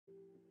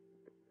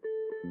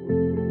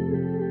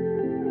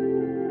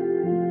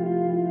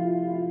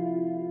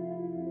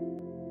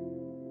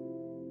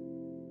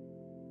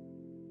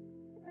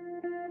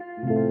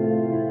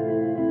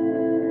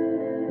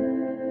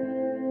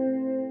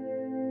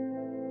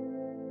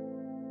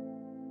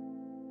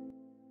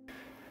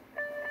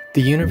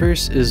The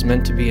universe is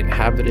meant to be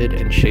inhabited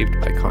and shaped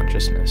by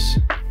consciousness.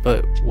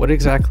 But what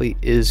exactly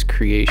is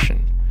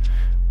creation?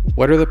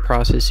 What are the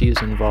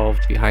processes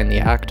involved behind the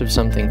act of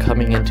something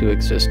coming into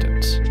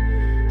existence?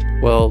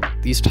 Well,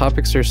 these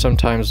topics are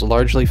sometimes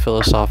largely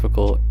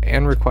philosophical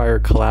and require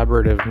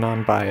collaborative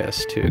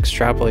non-bias to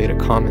extrapolate a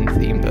common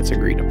theme that's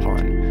agreed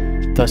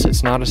upon. Thus,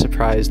 it's not a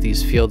surprise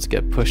these fields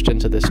get pushed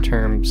into this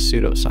term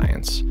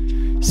pseudoscience,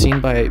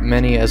 seen by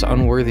many as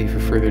unworthy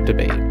for further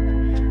debate.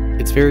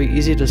 It's very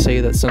easy to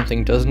say that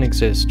something doesn't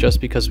exist just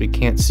because we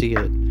can't see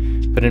it,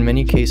 but in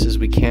many cases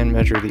we can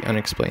measure the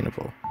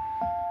unexplainable.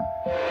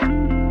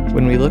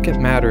 When we look at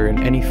matter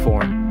in any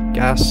form,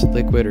 gas,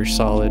 liquid, or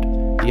solid,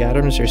 the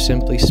atoms are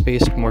simply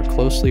spaced more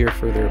closely or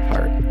further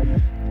apart.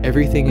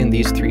 Everything in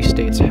these three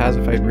states has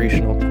a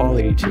vibrational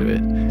quality to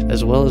it,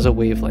 as well as a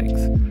wavelength.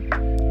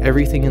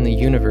 Everything in the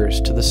universe,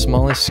 to the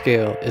smallest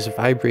scale, is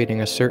vibrating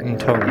a certain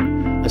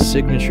tone, a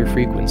signature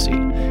frequency,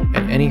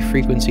 and any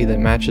frequency that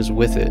matches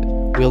with it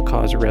will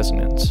cause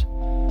resonance.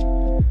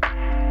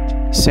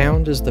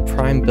 Sound is the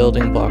prime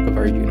building block of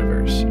our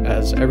universe,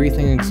 as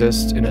everything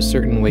exists in a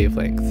certain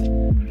wavelength.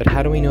 But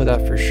how do we know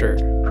that for sure?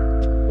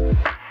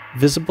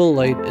 Visible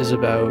light is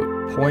about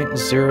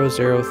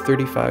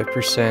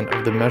 0.0035%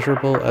 of the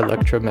measurable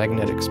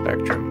electromagnetic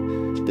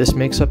spectrum. This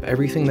makes up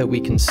everything that we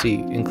can see,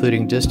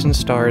 including distant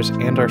stars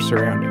and our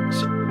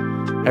surroundings.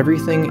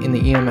 Everything in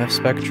the EMF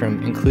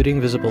spectrum, including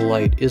visible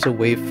light, is a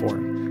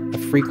waveform, a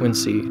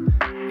frequency,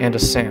 and a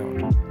sound.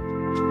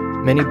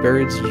 Many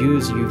birds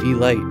use UV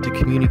light to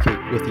communicate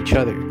with each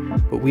other,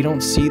 but we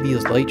don't see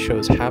these light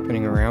shows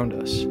happening around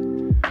us.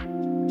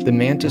 The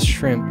mantis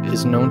shrimp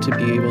is known to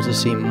be able to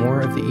see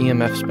more of the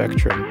EMF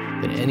spectrum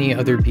than any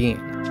other being,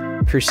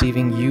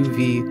 perceiving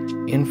UV,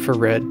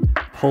 infrared,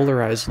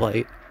 polarized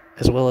light,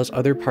 as well as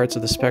other parts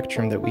of the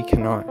spectrum that we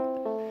cannot.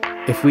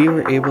 If we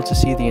were able to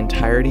see the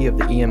entirety of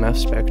the EMF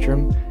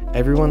spectrum,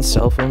 everyone's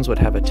cell phones would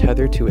have a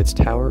tether to its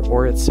tower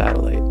or its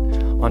satellite.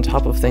 On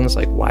top of things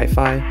like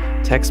Wi-Fi,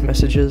 text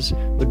messages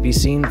would be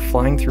seen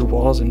flying through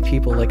walls and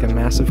people like a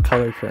massive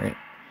color current.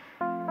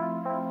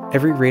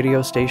 Every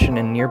radio station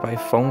and nearby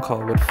phone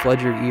call would flood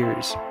your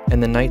ears,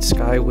 and the night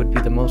sky would be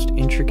the most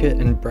intricate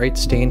and bright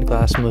stained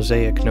glass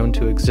mosaic known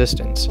to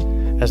existence,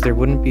 as there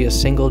wouldn't be a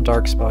single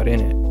dark spot in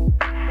it.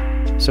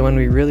 So when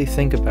we really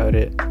think about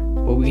it,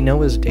 what we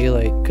know as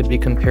daylight could be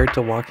compared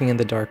to walking in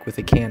the dark with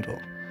a candle.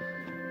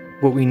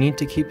 What we need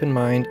to keep in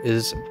mind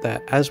is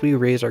that as we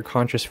raise our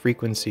conscious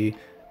frequency,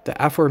 the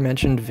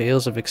aforementioned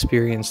veils of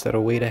experience that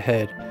await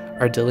ahead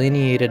are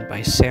delineated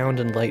by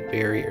sound and light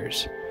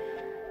barriers.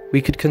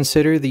 We could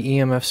consider the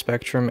EMF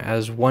spectrum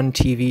as one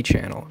TV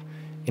channel,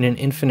 in an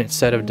infinite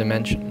set of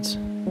dimensions.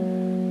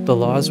 The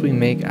laws we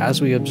make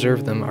as we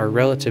observe them are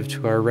relative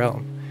to our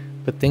realm,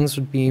 but things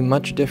would be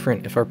much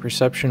different if our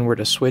perception were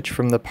to switch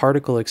from the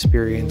particle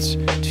experience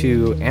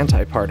to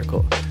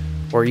antiparticle,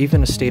 or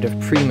even a state of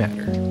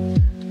pre-matter.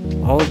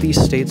 All of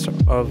these states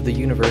of the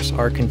universe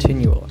are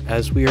continual,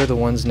 as we are the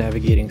ones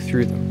navigating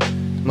through them.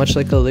 Much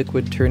like a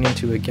liquid turning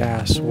to a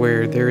gas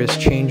where there is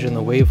change in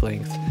the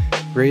wavelength,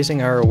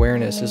 raising our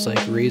awareness is like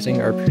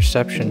raising our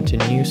perception to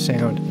new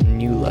sound and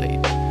new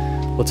light.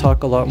 We'll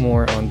talk a lot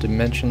more on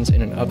dimensions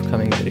in an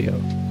upcoming video.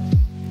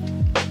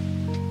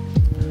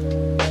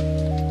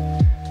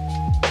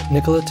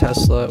 Nikola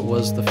Tesla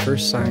was the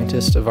first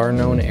scientist of our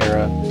known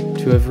era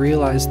to have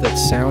realized that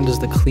sound is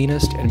the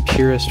cleanest and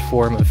purest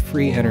form of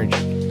free energy.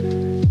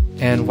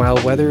 And while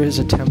whether his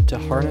attempt to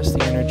harness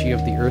the energy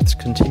of the Earth's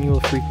continual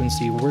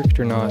frequency worked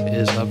or not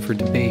is up for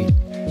debate,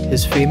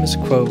 his famous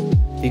quote,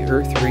 "The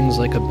Earth rings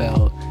like a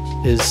bell,"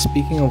 is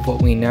speaking of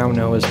what we now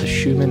know as the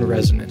Schumann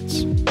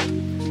resonance.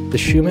 The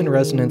Schumann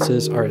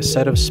resonances are a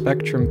set of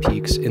spectrum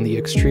peaks in the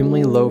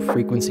extremely low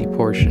frequency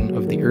portion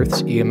of the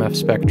Earth's EMF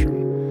spectrum.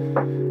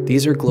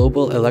 These are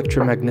global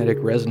electromagnetic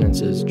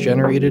resonances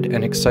generated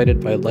and excited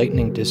by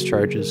lightning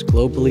discharges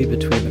globally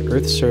between the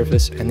Earth's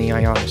surface and the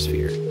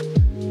ionosphere.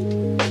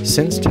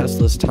 Since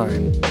Tesla's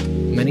time,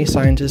 many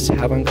scientists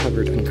have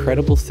uncovered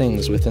incredible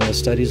things within the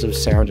studies of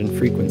sound and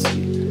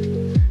frequency.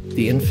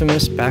 The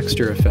infamous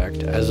Baxter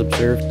effect, as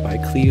observed by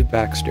Cleve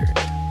Baxter,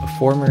 a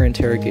former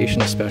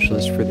interrogation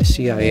specialist for the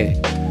CIA,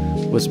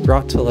 was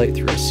brought to light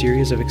through a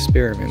series of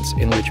experiments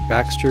in which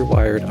Baxter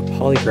wired a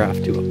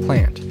polygraph to a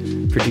plant,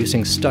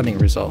 producing stunning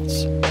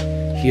results.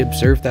 He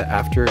observed that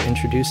after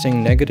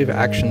introducing negative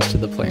actions to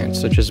the plant,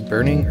 such as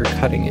burning or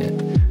cutting it,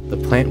 the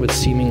plant would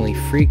seemingly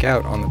freak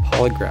out on the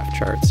polygraph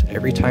charts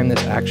every time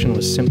this action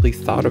was simply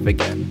thought of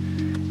again,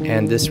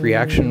 and this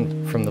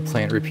reaction from the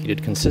plant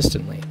repeated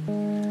consistently.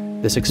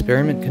 This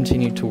experiment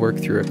continued to work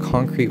through a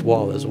concrete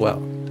wall as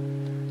well.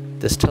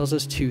 This tells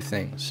us two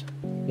things.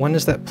 One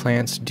is that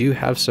plants do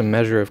have some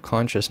measure of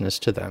consciousness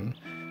to them,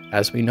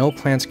 as we know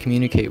plants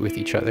communicate with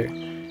each other,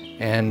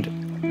 and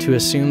to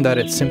assume that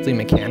it's simply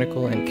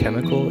mechanical and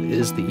chemical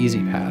is the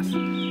easy path,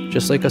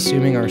 just like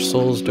assuming our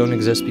souls don't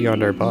exist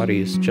beyond our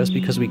bodies just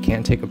because we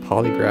can't take a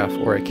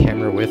polygraph or a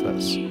camera with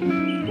us.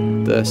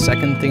 The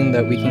second thing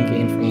that we can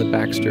gain from the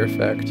Baxter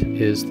effect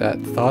is that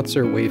thoughts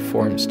are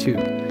waveforms too,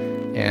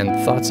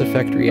 and thoughts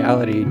affect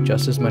reality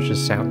just as much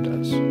as sound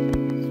does.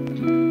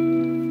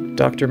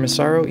 Dr.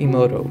 Masaru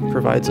Emoto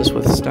provides us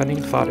with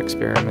stunning thought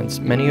experiments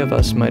many of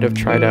us might have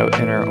tried out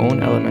in our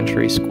own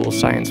elementary school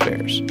science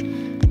fairs.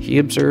 He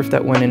observed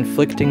that when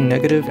inflicting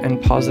negative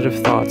and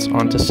positive thoughts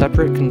onto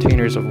separate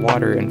containers of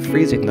water and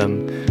freezing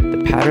them,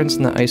 the patterns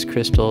in the ice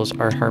crystals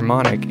are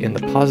harmonic in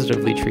the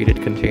positively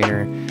treated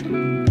container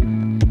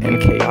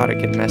and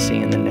chaotic and messy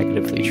in the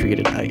negatively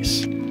treated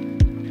ice.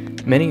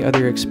 Many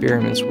other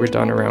experiments were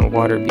done around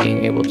water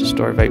being able to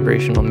store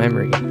vibrational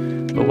memory,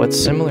 but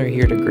what's similar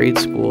here to grade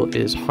school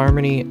is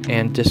harmony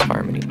and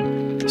disharmony.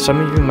 Some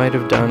of you might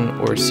have done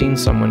or seen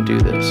someone do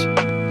this,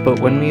 but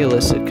when we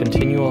elicit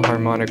continual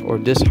harmonic or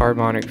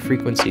disharmonic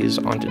frequencies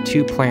onto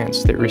two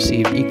plants that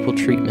receive equal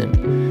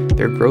treatment,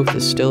 their growth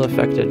is still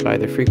affected by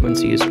the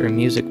frequencies or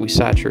music we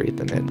saturate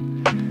them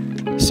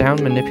in.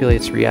 Sound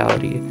manipulates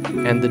reality,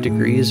 and the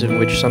degrees in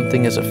which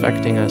something is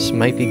affecting us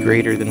might be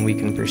greater than we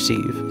can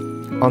perceive.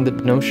 On the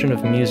notion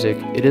of music,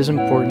 it is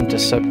important to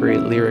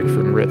separate lyric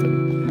from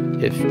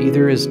rhythm. If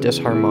either is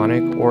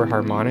disharmonic or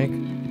harmonic,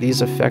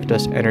 these affect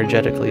us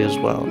energetically as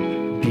well,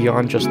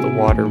 beyond just the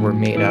water we're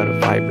made out of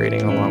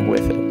vibrating along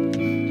with it.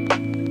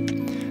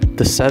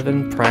 The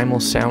 7 primal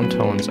sound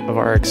tones of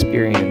our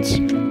experience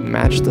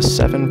match the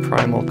 7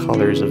 primal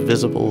colors of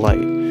visible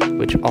light,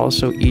 which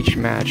also each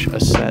match a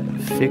set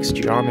of fixed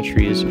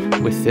geometries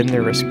within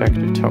their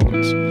respective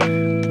tones.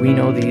 We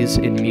know these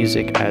in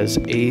music as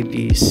A,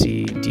 B,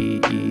 C,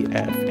 D, E,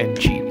 F, and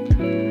G.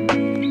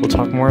 We'll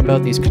talk more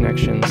about these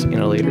connections in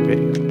a later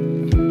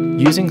video.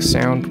 Using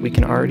sound, we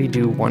can already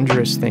do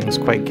wondrous things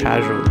quite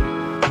casually.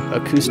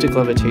 Acoustic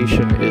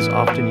levitation is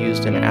often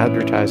used in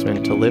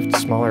advertisement to lift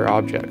smaller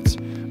objects,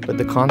 but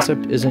the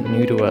concept isn't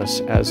new to us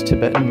as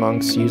Tibetan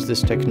monks use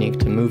this technique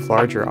to move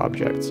larger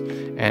objects,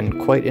 and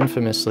quite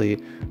infamously,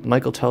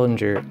 Michael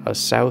Tellinger, a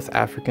South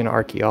African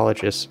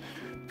archaeologist,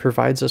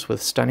 provides us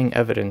with stunning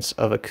evidence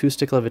of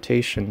acoustic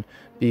levitation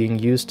being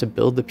used to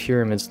build the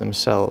pyramids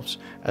themselves,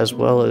 as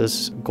well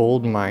as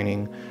gold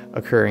mining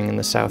occurring in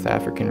the South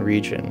African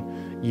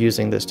region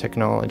using this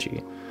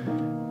technology.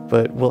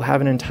 But we'll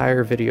have an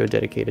entire video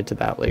dedicated to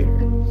that later.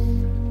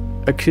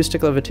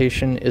 Acoustic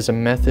levitation is a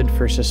method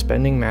for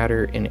suspending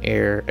matter in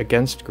air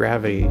against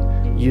gravity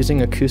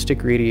using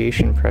acoustic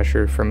radiation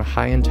pressure from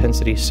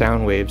high-intensity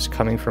sound waves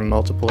coming from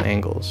multiple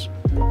angles.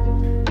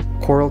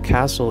 Coral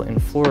Castle in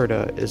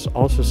Florida is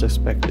also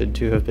suspected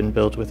to have been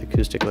built with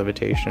acoustic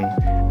levitation,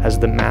 as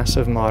the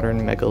massive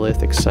modern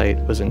megalithic site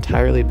was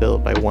entirely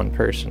built by one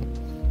person.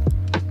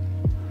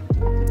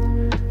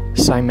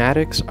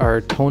 Cymatics are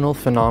tonal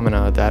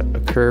phenomena that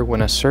occur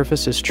when a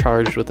surface is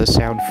charged with a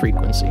sound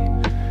frequency.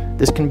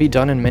 This can be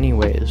done in many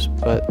ways,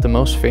 but the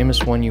most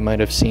famous one you might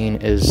have seen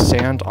is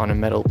sand on a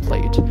metal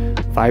plate,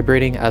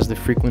 vibrating as the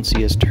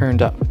frequency is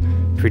turned up,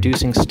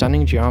 producing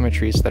stunning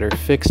geometries that are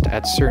fixed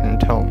at certain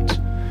tones.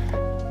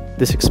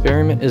 This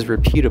experiment is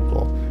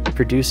repeatable,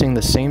 producing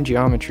the same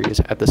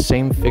geometries at the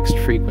same fixed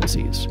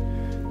frequencies.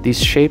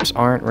 These shapes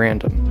aren't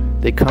random.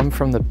 They come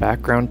from the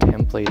background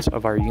templates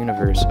of our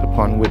universe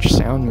upon which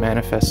sound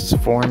manifests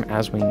form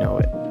as we know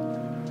it.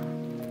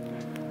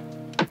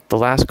 The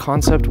last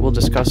concept we'll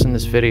discuss in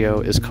this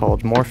video is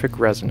called morphic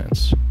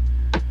resonance.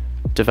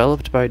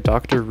 Developed by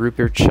Dr.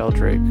 Rupert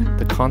Sheldrake,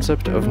 the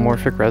concept of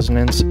morphic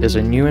resonance is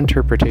a new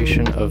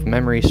interpretation of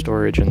memory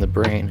storage in the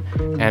brain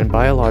and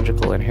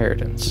biological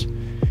inheritance.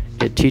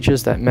 It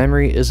teaches that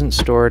memory isn't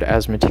stored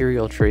as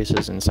material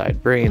traces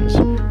inside brains,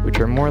 which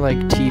are more like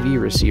TV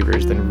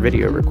receivers than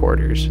video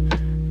recorders,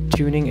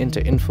 tuning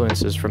into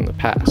influences from the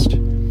past.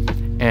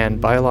 And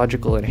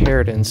biological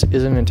inheritance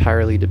isn't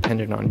entirely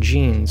dependent on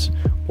genes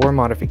or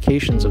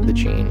modifications of the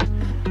gene.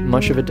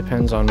 Much of it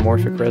depends on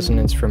morphic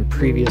resonance from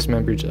previous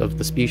members of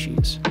the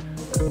species.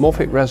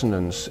 Morphic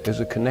resonance is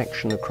a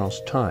connection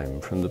across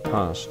time from the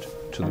past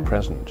to the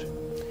present.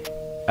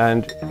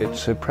 And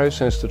it's a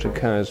process that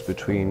occurs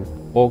between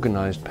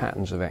organized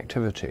patterns of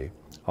activity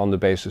on the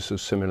basis of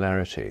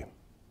similarity.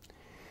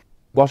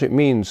 What it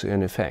means,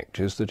 in effect,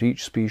 is that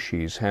each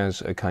species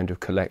has a kind of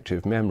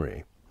collective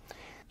memory.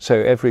 So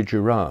every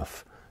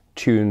giraffe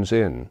tunes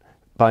in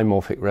by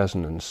morphic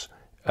resonance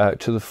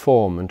to the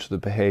form and to the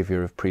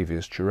behavior of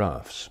previous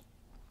giraffes.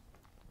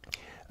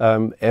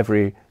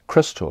 Every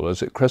crystal,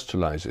 as it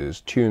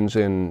crystallizes, tunes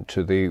in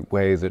to the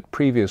way that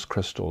previous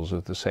crystals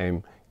of the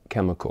same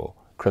chemical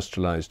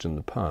crystallized in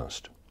the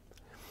past.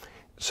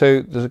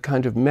 So there's a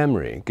kind of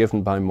memory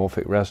given by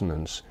morphic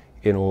resonance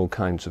in all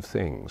kinds of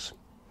things.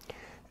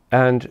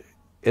 And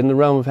in the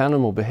realm of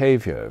animal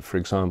behavior, for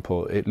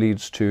example, it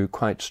leads to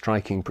quite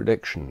striking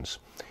predictions.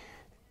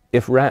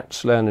 If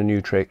rats learn a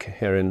new trick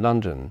here in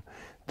London,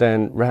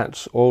 then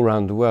rats all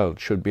around the world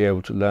should be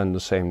able to learn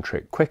the same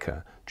trick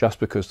quicker, just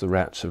because the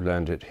rats have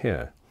learned it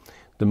here.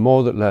 The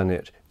more that learn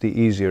it, the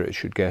easier it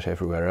should get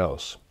everywhere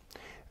else.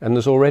 And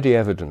there's already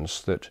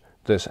evidence that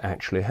this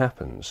actually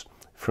happens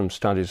from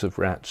studies of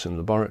rats in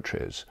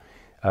laboratories.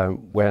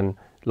 When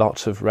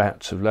lots of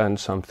rats have learned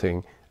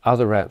something,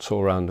 other rats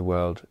all around the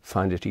world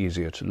find it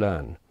easier to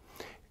learn.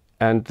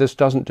 And this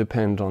doesn't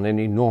depend on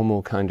any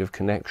normal kind of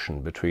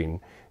connection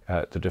between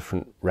the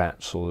different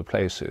rats or the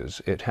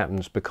places. It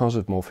happens because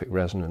of morphic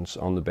resonance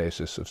on the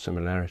basis of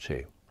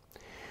similarity.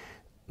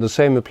 The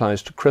same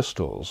applies to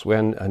crystals.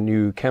 When a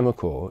new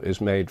chemical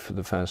is made for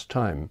the first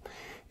time,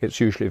 it's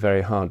usually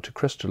very hard to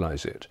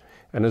crystallize it.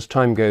 And as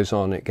time goes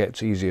on, it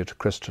gets easier to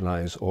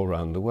crystallize all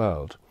around the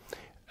world.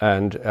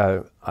 And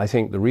I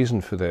think the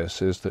reason for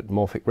this is that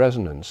morphic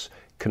resonance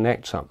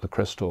connects up the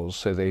crystals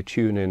so they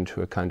tune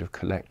into a kind of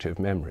collective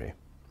memory.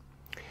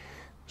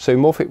 So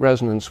morphic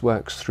resonance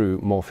works through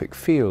morphic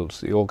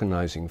fields, the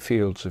organizing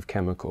fields of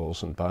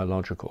chemicals and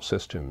biological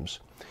systems.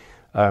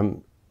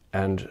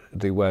 And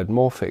the word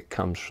morphic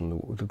comes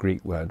from the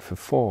Greek word for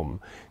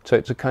form. So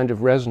it's a kind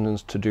of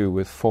resonance to do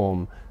with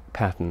form,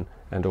 pattern,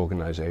 and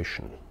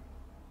organization.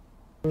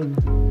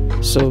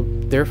 So,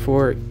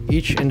 therefore,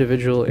 each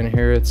individual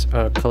inherits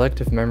a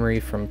collective memory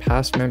from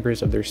past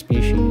members of their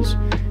species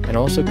and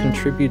also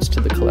contributes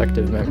to the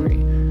collective memory,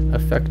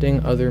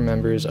 affecting other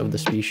members of the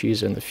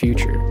species in the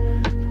future.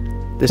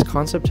 This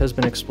concept has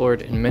been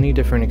explored in many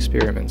different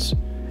experiments,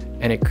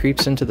 and it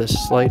creeps into the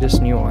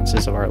slightest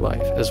nuances of our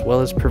life, as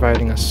well as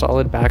providing a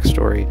solid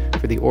backstory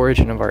for the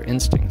origin of our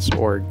instincts,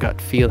 or gut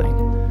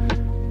feeling.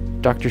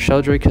 Dr.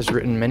 Sheldrake has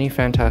written many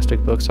fantastic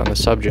books on the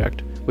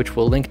subject, which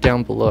we'll link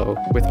down below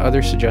with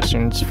other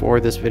suggestions for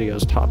this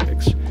video's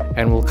topics,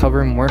 and we'll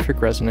cover morphic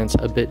resonance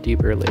a bit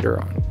deeper later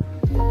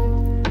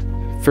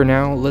on. For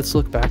now, let's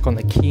look back on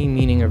the key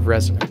meaning of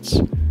resonance: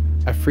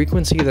 a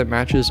frequency that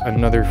matches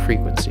another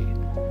frequency.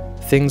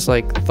 Things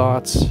like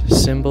thoughts,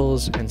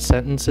 symbols, and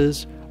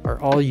sentences are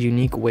all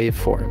unique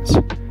waveforms,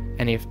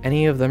 and if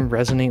any of them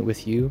resonate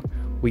with you,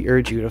 we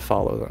urge you to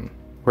follow them,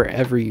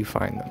 wherever you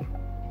find them.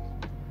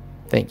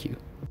 Thank you.